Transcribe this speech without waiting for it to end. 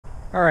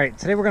Alright,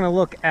 today we're going to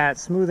look at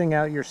smoothing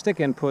out your stick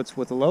inputs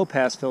with the low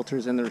pass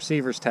filters in the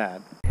receiver's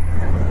tab.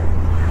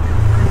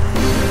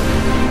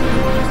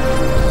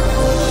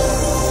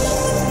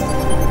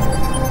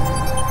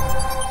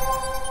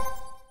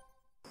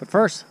 But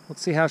first,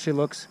 let's see how she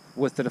looks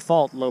with the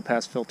default low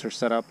pass filter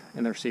set up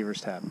in the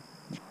receiver's tab.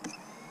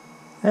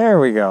 There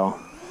we go.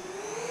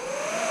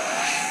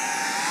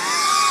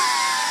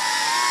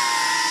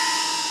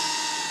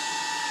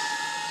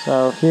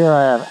 So here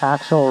I have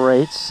actual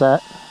rates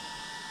set.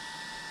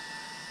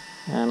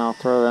 And I'll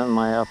throw that in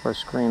my upper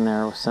screen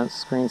there with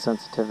screen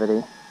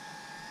sensitivity.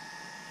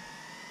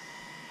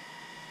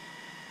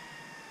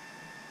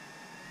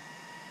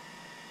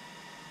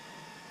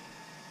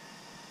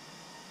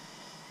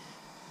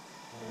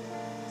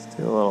 Let's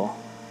do a little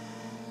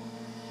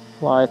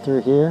fly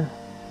through here.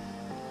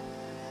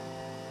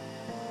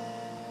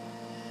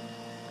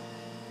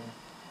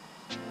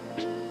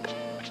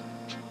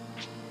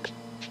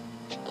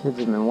 Kids have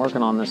been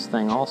working on this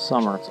thing all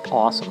summer. It's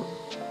awesome.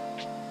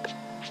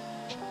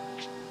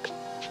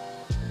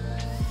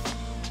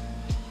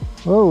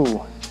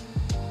 Whoa,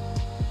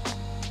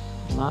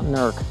 not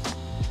Nerk.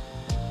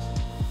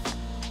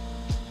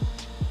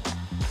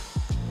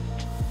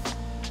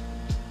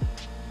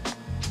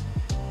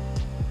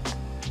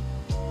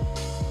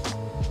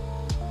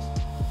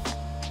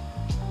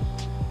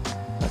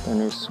 Got their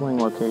new swing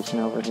location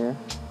over here.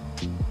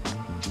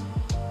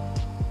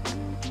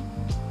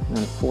 And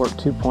then Fort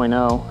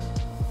 2.0.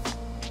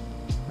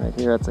 Right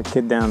here, that's a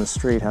kid down the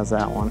street. How's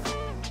that one?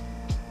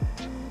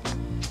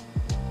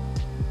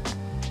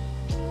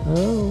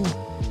 Oh.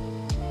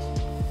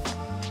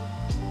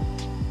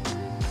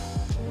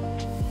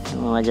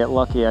 And when I get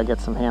lucky, I get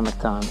some hammock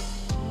time.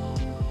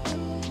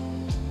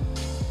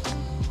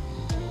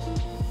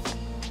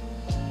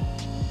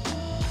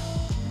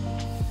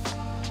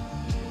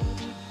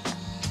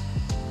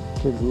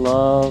 Kids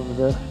love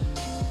the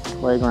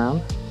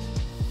playground.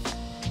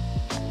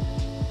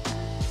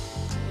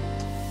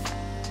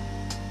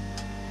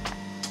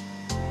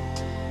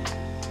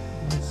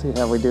 Let's see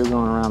how we do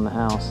going around the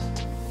house.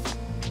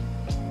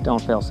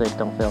 Don't fail safe,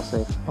 don't fail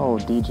safe. Oh,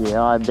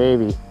 DJI,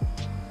 baby.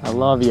 I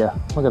love you.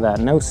 Look at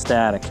that, no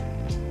static.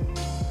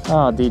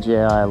 Oh, DJI,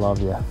 I love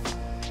you.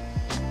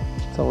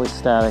 It's always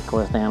static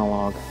with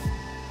analog.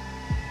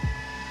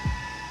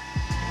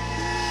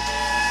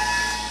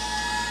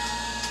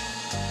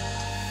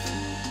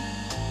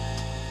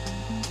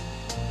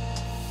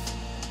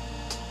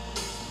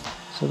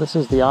 So this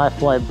is the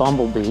iFlight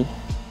Bumblebee.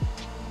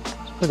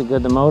 It's pretty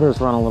good. The motors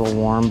run a little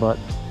warm, but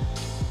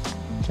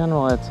in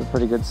general, it's a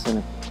pretty good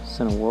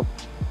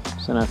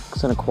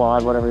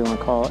Cinequad, whatever you want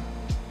to call it.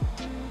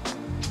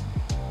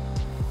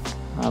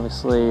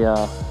 Obviously,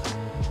 I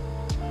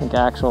think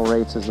actual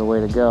rates is the way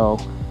to go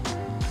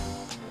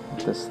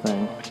with this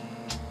thing.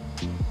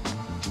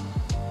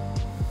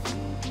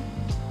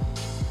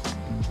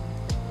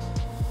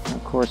 And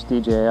of course,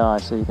 DJI,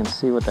 so you can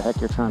see what the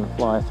heck you're trying to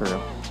fly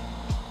through.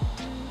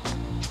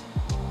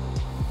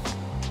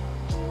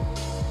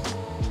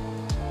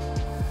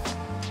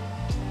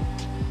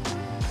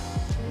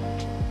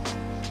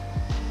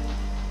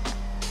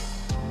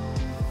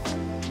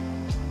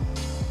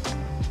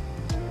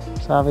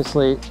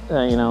 Obviously,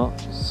 you know,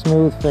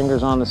 smooth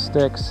fingers on the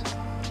sticks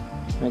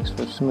makes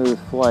for smooth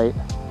flight.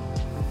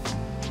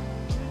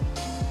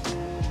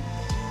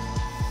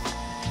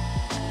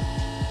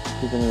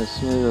 Keeping it as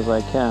smooth as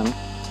I can.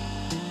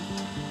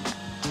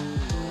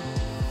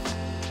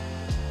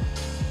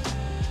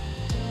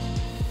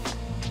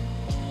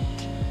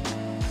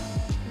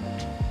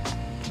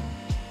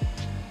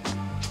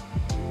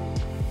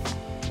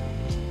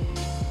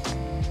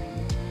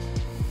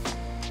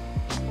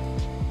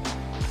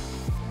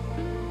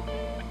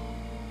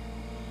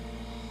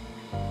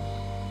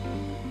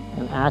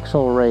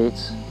 Actual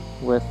rates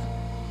with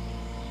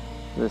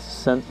the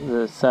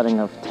setting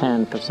of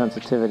 10 for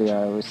sensitivity,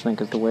 I always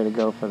think is the way to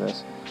go for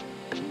this,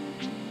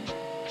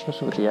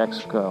 especially with the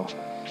Expo.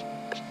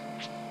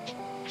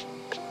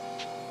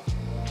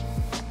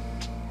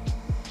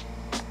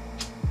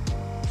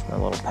 Just got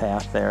a little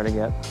path there to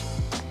get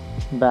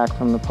back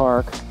from the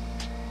park.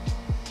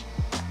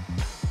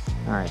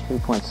 Alright,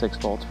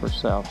 3.6 volts per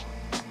cell.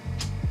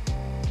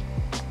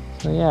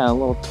 So yeah, a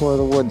little tour of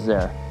the woods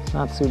there.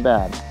 Not too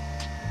bad.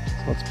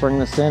 So let's bring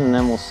this in and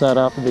then we'll set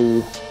up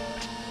the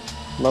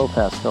low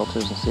pass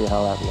filters and see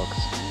how that looks.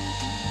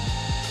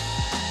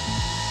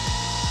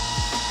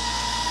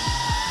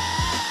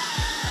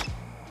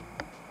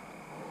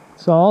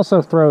 So I'll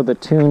also throw the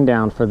tune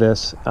down for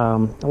this.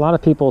 A lot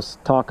of people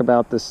talk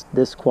about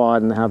this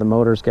quad and how the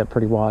motors get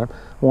pretty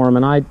warm,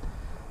 and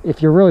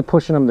if you're really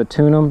pushing them to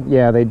tune them,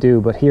 yeah, they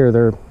do, but here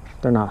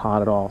they're not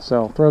hot at all.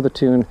 So throw the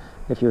tune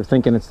if you're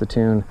thinking it's the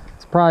tune.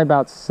 Probably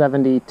about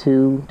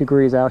 72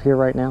 degrees out here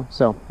right now.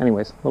 So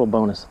anyways, a little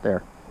bonus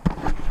there.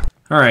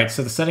 All right,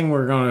 so the setting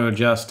we're going to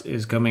adjust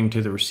is coming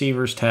to the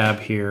receivers tab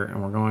here,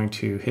 and we're going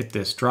to hit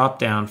this drop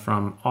down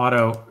from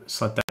auto,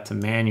 select that to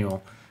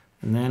manual,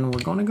 and then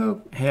we're going to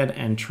go ahead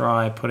and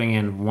try putting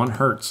in 1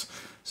 Hertz.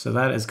 So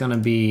that is going to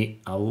be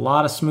a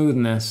lot of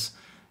smoothness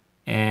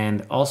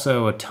and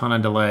also a ton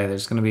of delay.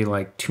 There's going to be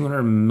like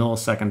 200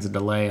 milliseconds of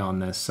delay on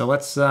this. So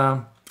let's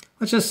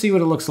just see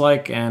what it looks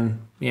like, and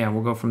yeah,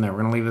 we'll go from there. We're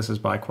going to leave this as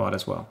biquad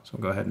as well. So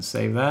we'll go ahead and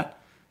save that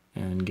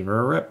and give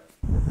her a rip.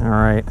 All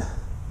right,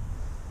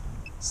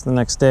 it's the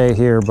next day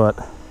here, but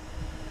let's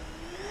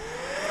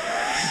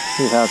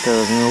see how it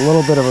goes. And a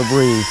little bit of a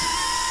breeze.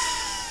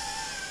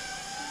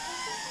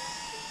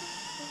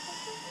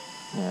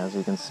 Yeah, as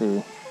you can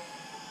see,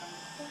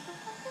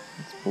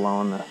 it's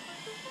blowing it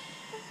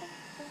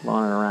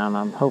around.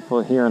 I'm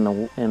hopeful here in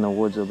the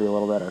woods it'll be a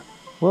little better.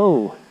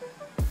 Whoa!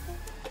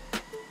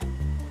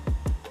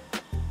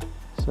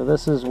 So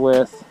this is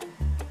with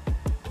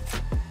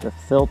the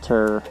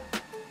filter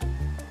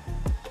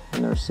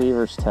in the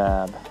receiver's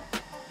tab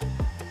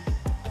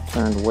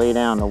turned way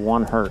down to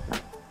 1 hertz.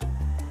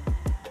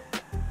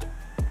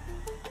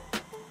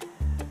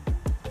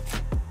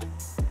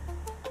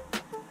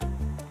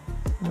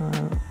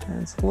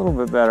 It's a little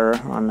bit better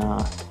on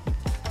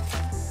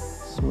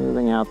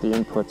smoothing out the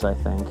inputs, I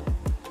think.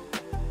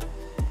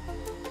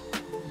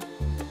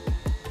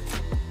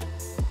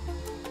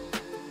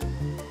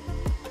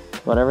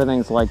 But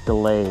everything's like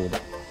delayed,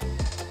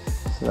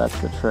 so that's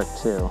the trick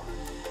too.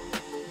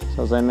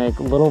 So as I make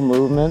little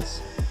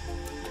movements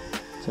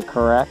to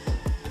correct,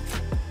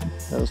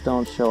 those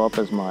don't show up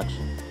as much.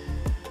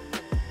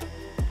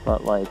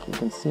 But like, you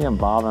can see them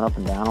bobbing up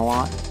and down a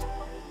lot.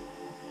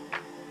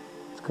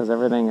 It's because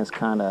everything is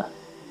kind of,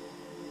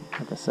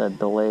 like I said,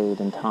 delayed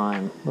in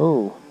time.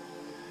 Ooh,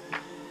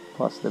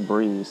 plus the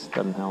breeze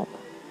doesn't help.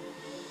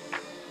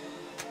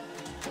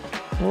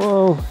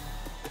 Whoa.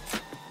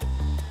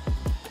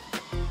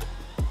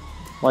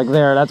 Like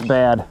there, that's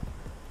bad.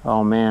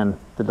 Oh man,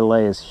 the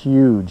delay is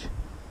huge.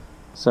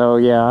 So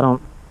yeah, I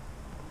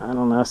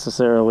don't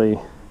necessarily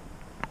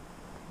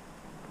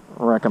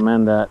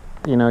recommend that.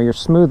 You know, you're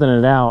smoothing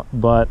it out,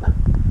 but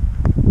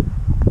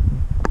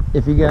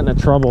if you get into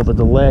trouble, the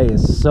delay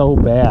is so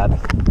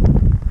bad.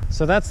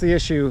 So that's the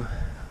issue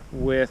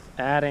with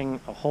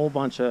adding a whole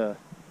bunch of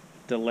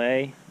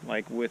delay,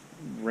 like with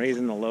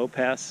raising the low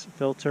pass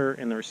filter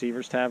in the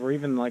receiver's tab, or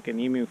even like an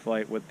emu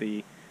flight with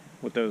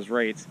those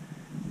rates.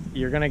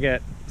 You're gonna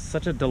get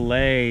such a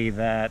delay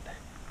that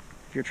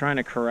if you're trying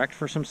to correct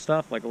for some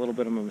stuff, like a little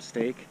bit of a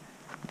mistake,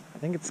 I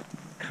think it's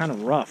kind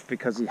of rough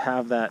because you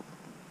have that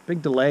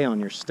big delay on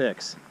your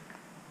sticks.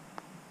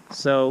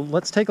 So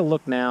let's take a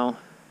look now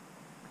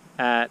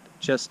at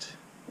just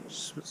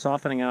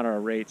softening out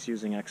our rates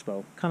using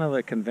Expo, kind of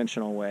the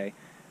conventional way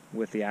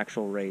with the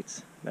actual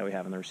rates that we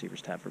have in the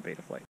receivers tab for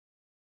Betaflight.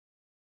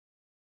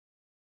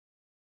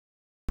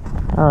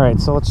 All right,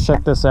 so let's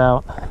check this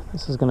out.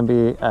 This is going to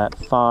be at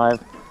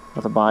 5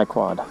 with a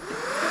biquad.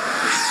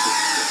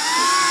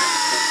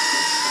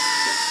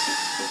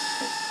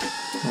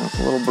 Well, it's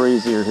a little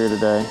breezier here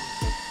today.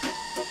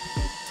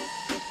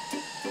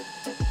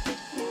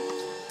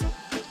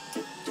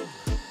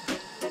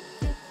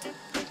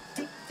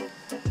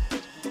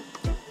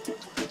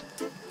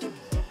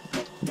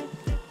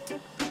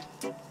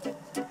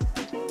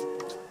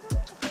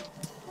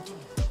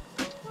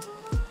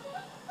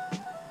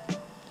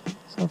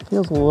 So it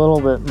feels a little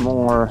bit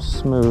more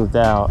smoothed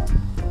out.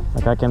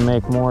 Like I can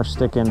make more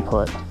stick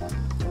input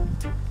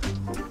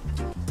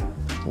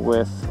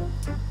with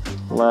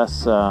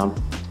less, you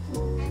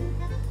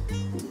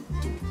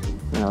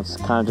know, it's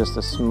kind of just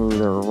a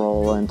smoother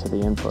roll into the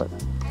input.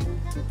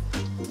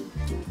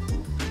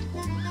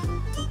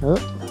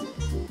 Oop.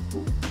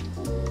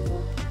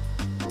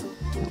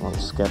 A little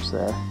sketch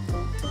there.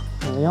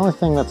 And the only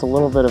thing that's a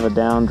little bit of a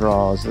down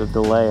draw is the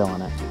delay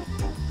on it.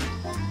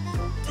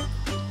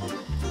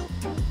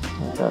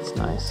 That's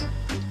nice.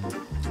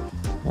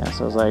 Yeah,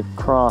 so as I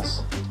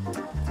cross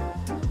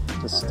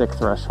the stick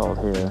threshold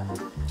here,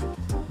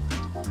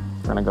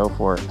 we're gonna go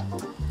for it.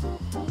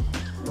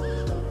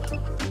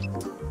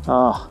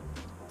 Oh.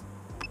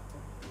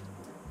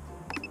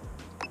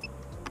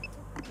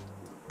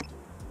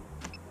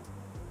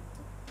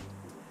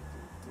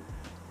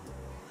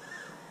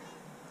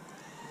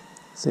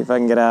 See if I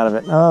can get out of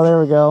it. Oh, there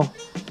we go.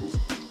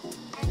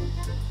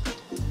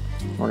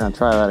 We're gonna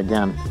try that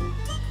again.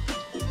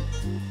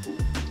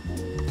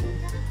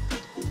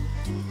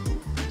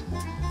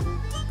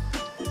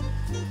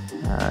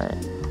 Alright,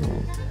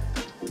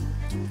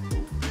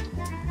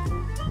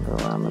 go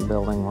around the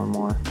building one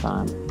more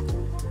time.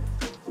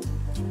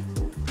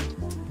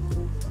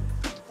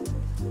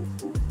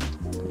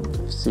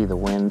 See the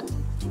wind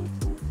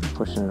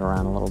pushing it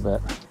around a little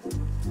bit.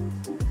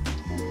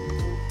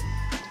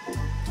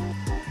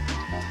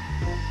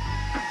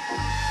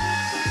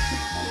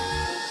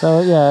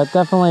 So yeah, it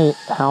definitely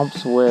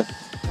helps with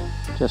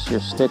just your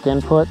stick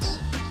inputs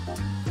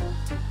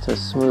to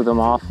smooth them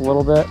off a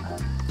little bit.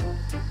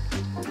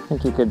 I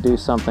think you could do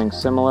something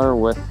similar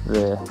with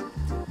the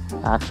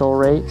actual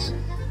rates,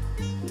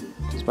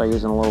 just by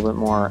using a little bit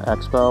more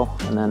Expo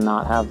and then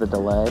not have the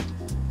delay.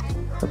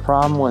 The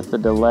problem with the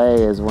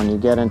delay is when you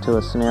get into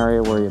a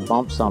scenario where you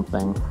bump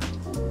something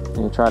and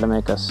you try to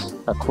make a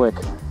quick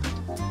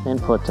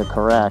input to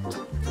correct,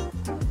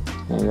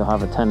 you'll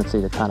have a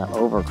tendency to kind of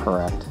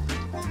overcorrect.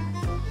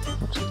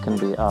 which can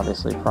be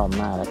obviously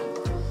problematic.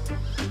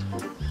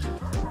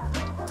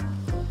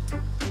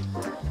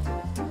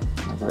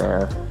 Like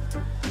there.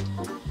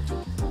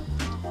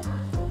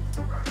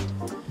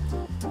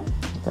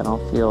 I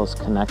don't feel as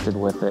connected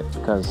with it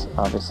because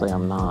obviously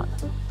I'm not.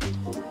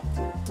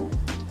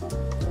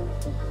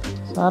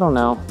 So I don't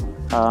know.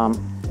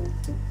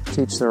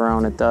 Teach their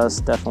own. It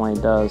definitely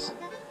does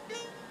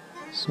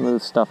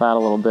smooth stuff out a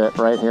little bit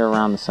right here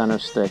around the center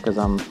stick as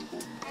I'm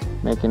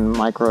making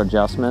micro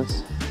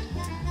adjustments.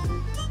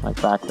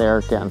 Like back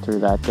there, getting through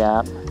that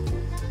gap.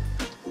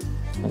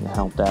 I think it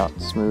helped out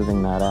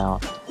smoothing that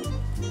out.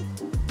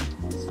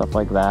 Stuff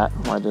like that,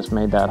 where I just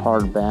made that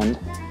hard bend.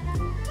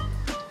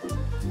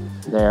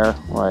 There,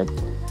 like,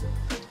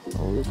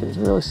 oh, you can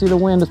really see the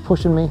wind is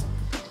pushing me.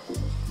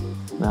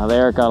 Now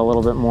there it got a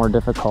little bit more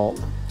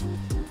difficult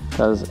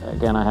because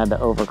again I had to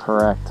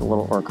overcorrect a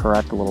little, or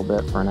correct a little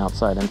bit for an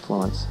outside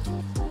influence.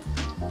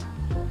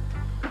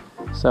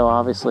 So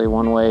obviously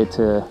one way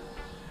to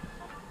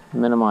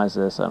minimize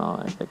this, I don't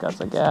know, I think that's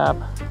a gap.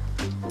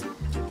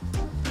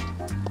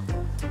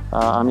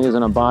 I'm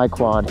using a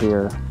bi-quad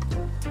here,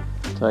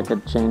 so I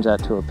could change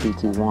that to a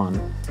PT1.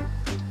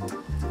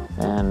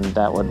 And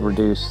that would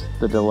reduce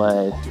the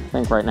delay. I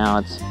think right now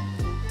it's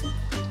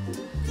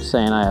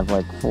saying I have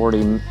like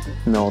 40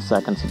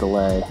 milliseconds of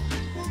delay.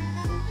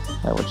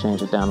 That would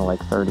change it down to like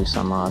 30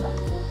 some odd.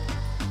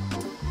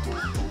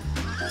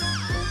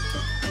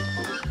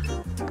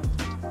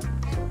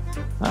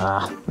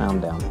 Now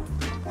I'm down.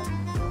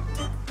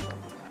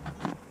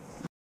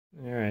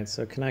 Alright,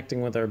 so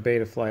connecting with our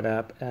Betaflight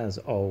app as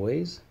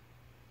always.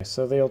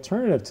 So the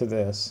alternative to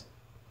this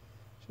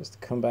is just to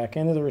come back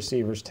into the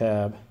receivers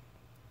tab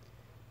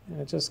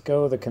and just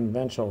go the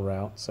conventional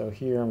route. So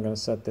here I'm going to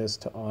set this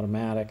to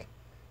automatic.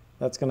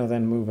 That's going to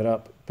then move it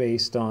up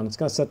based on, it's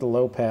going to set the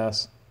low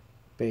pass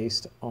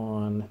based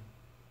on,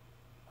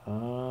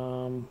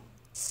 I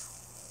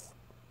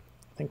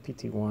think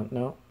PT1,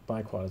 no,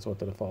 bi-quad is what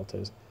the default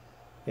is.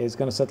 It's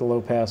going to set the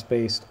low pass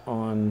based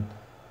on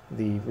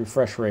the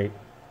refresh rate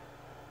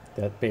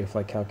that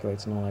Betaflight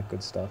calculates and all that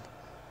good stuff.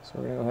 So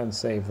we're going to go ahead and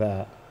save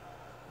that.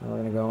 And we're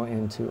going to go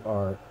into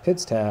our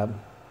PIDs tab.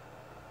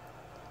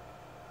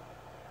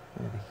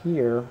 And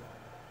here,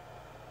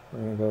 we're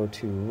going to go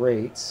to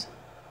rates.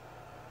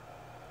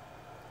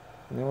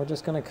 And then we're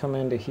just going to come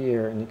into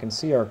here, and you can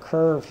see our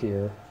curve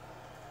here.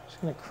 I'm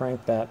just going to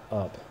crank that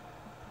up.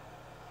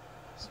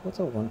 So what's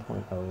a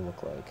 1.0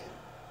 look like?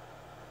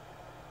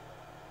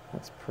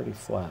 That's pretty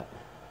flat.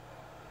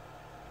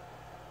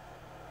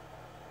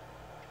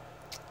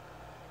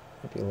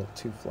 Might be a little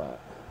too flat.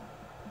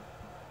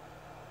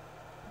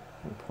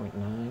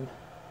 1.9.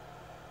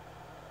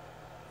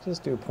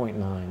 Just do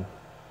 0.9.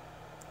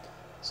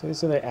 So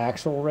these are the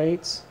actual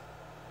rates.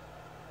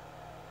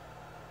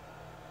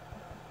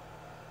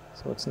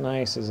 So what's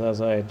nice is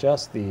as I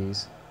adjust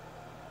these,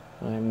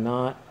 I'm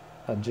not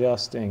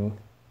adjusting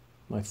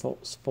my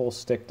full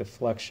stick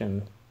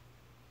deflection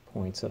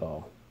points at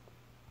all.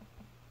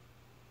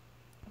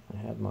 I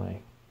had my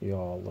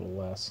yaw a little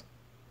less.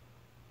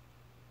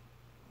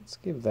 Let's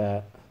give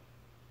that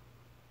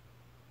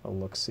a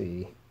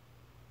look-see.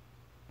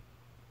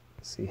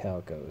 See how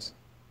it goes.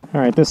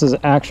 All right, this is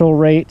actual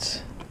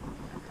rates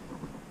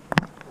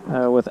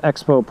with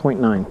Expo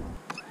 0.9.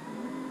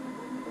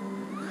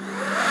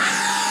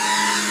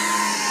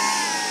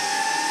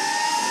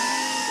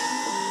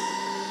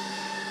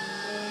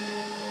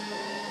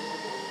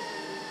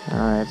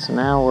 All right, so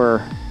now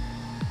we're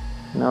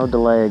no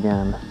delay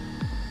again.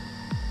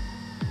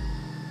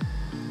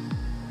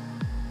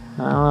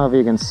 I don't know if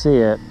you can see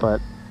it,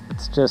 but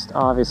it's just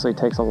obviously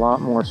takes a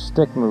lot more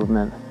stick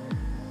movement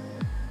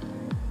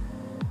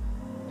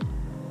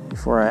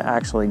before I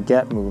actually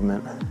get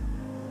movement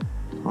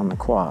on the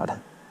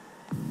quad.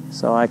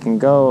 So I can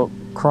go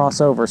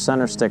cross over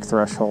center stick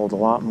threshold a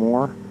lot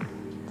more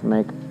to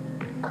make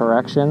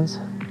corrections,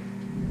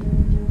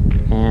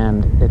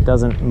 and it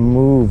doesn't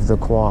move the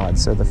quad,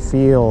 so the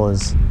feel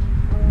is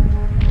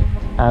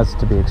as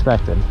to be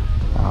expected.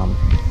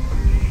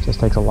 It just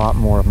takes a lot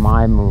more of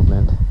my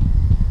movement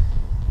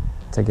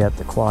to get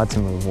the quad to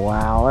move.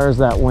 Wow, there's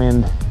that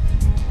wind.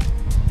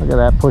 Look at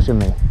that pushing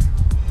me.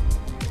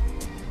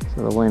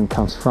 So the wind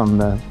comes from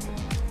the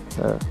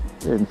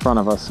in front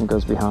of us and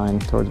goes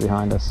towards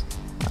behind us.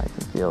 I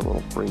can feel a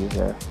little breeze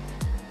there.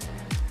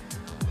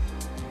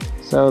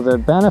 So the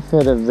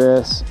benefit of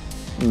this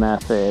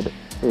method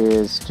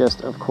is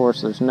just, of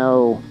course, there's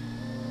no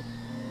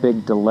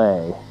big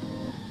delay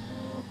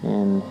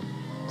in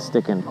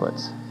stick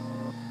inputs.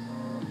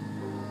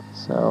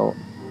 So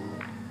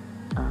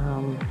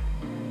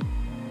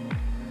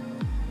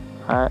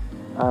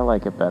I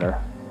like it better,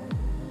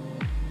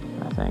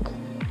 I think.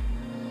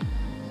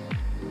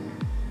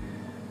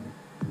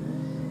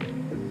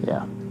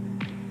 Yeah.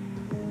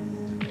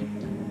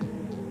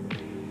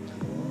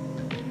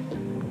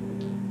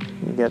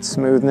 You get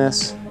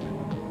smoothness,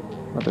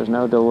 but there's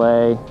no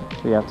delay,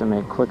 so you have to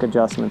make quick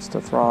adjustments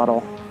to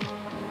throttle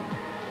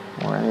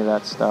or any of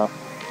that stuff.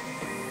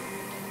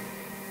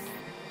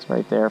 It's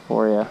right there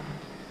for you.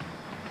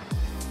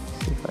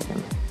 Let's see if I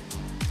can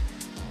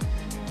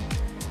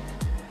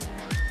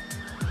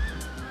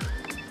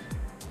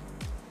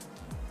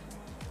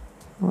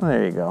Well,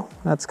 there you go.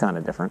 That's kind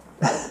of different.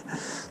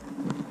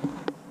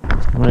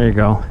 There you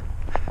go.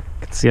 You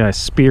can see I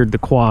speared the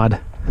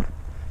quad.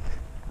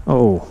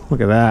 Oh,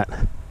 look at that.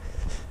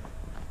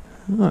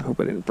 Oh, I hope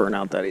I didn't burn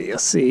out that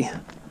ESC.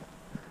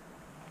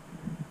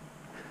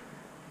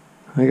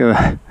 Look at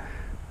that.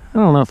 I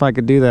don't know if I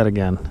could do that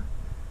again.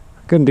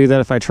 I couldn't do that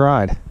if I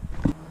tried.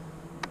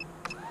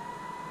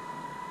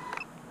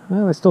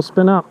 Well, they still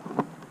spin up.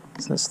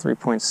 It says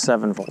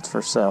 3.7 volts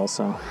for cell,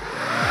 so.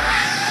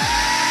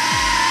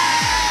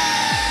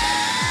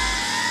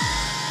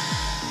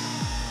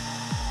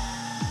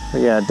 But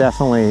yeah,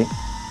 definitely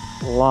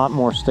a lot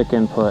more stick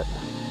input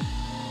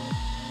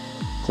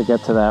to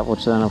get to that,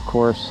 which then of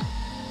course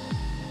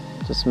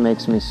just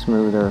makes me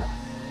smoother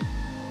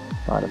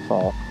by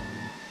default.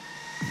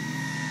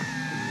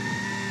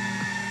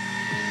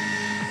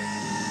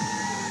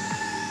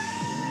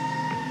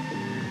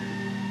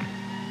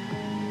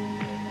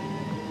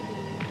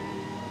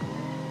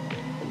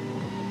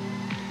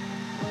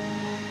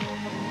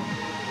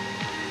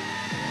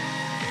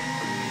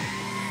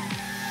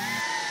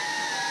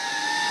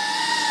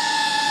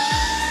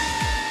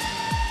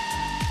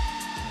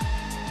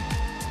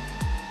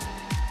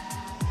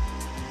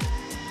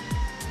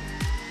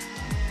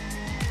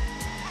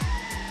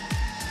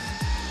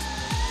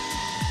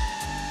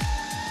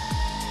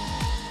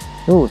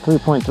 Ooh,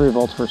 3.3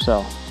 volts per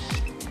cell.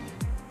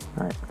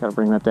 All right, gotta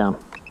bring that down.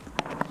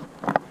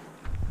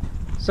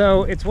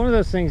 So it's one of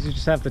those things you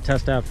just have to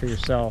test out for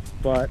yourself,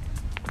 but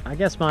I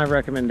guess my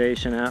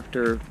recommendation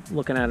after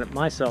looking at it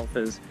myself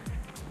is,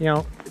 you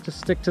know, just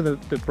stick to the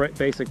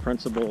basic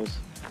principles.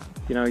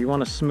 You know, you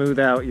want to smooth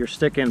out your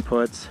stick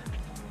inputs,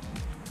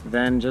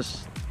 then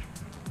just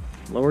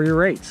lower your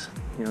rates.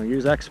 You know,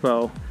 use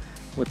Expo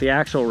with the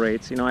actual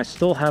rates. You know, I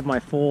still have my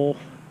full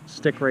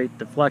stick rate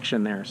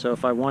deflection there, so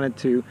if I wanted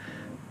to,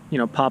 you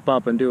know, pop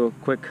up and do a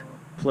quick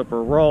flip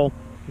or roll,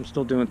 I'm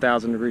still doing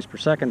 1,000 degrees per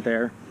second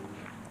there.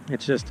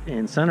 It's just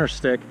in center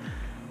stick,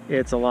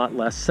 it's a lot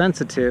less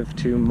sensitive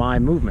to my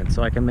movement,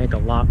 so I can make a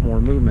lot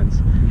more movements.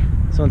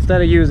 So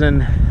instead of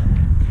using,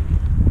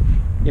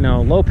 you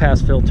know, low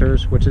pass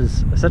filters, which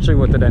is essentially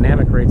what the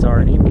dynamic rates are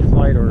in EV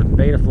flight or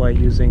beta flight,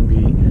 using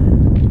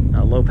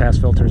the low pass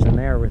filters in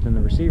there within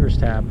the receivers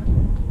tab,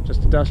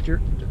 just adjust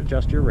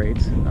your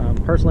rates.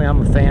 Personally,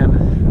 I'm a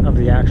fan of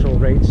the actual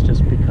rates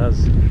just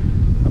because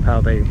of how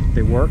they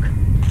work.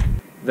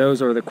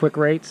 Those are the quick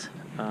rates.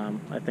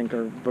 I think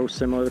are both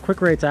similar. The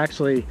quick rates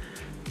actually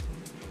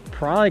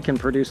probably can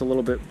produce a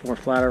little bit more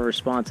flatter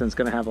response, and it's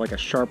going to have like a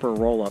sharper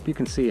roll up. You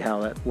can see how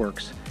that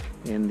works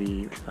in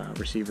the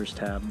receivers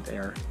tab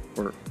there,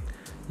 or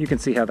you can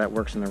see how that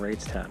works in the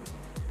rates tab.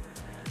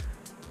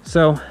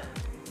 So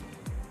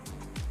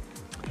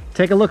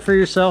take a look for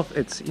yourself.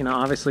 It's, you know,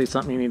 obviously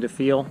something you need to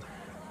feel.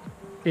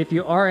 If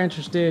you are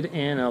interested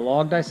in a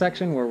log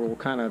dissection where we'll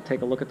kind of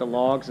take a look at the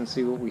logs and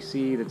see what we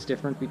see that's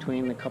different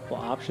between the couple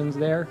of options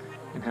there,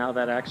 and how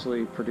that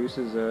actually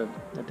produces a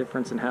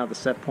difference in how the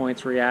set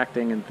point's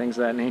reacting and things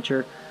of that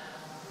nature,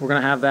 we're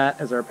going to have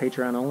that as our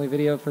Patreon only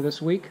video for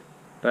this week.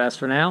 But as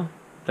for now,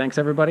 thanks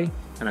everybody,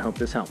 and I hope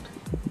this helped.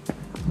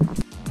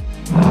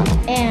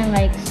 And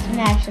like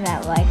smash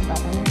that like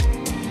button,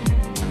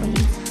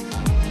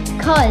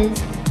 please.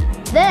 Cause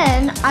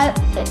then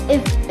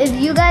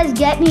if you guys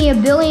get me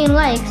 1 billion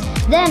likes,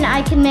 then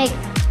I can make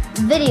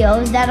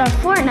videos that are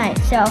Fortnite.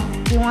 So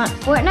do you want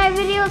Fortnite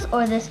videos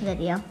or this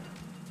video?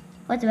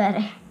 What's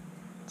better?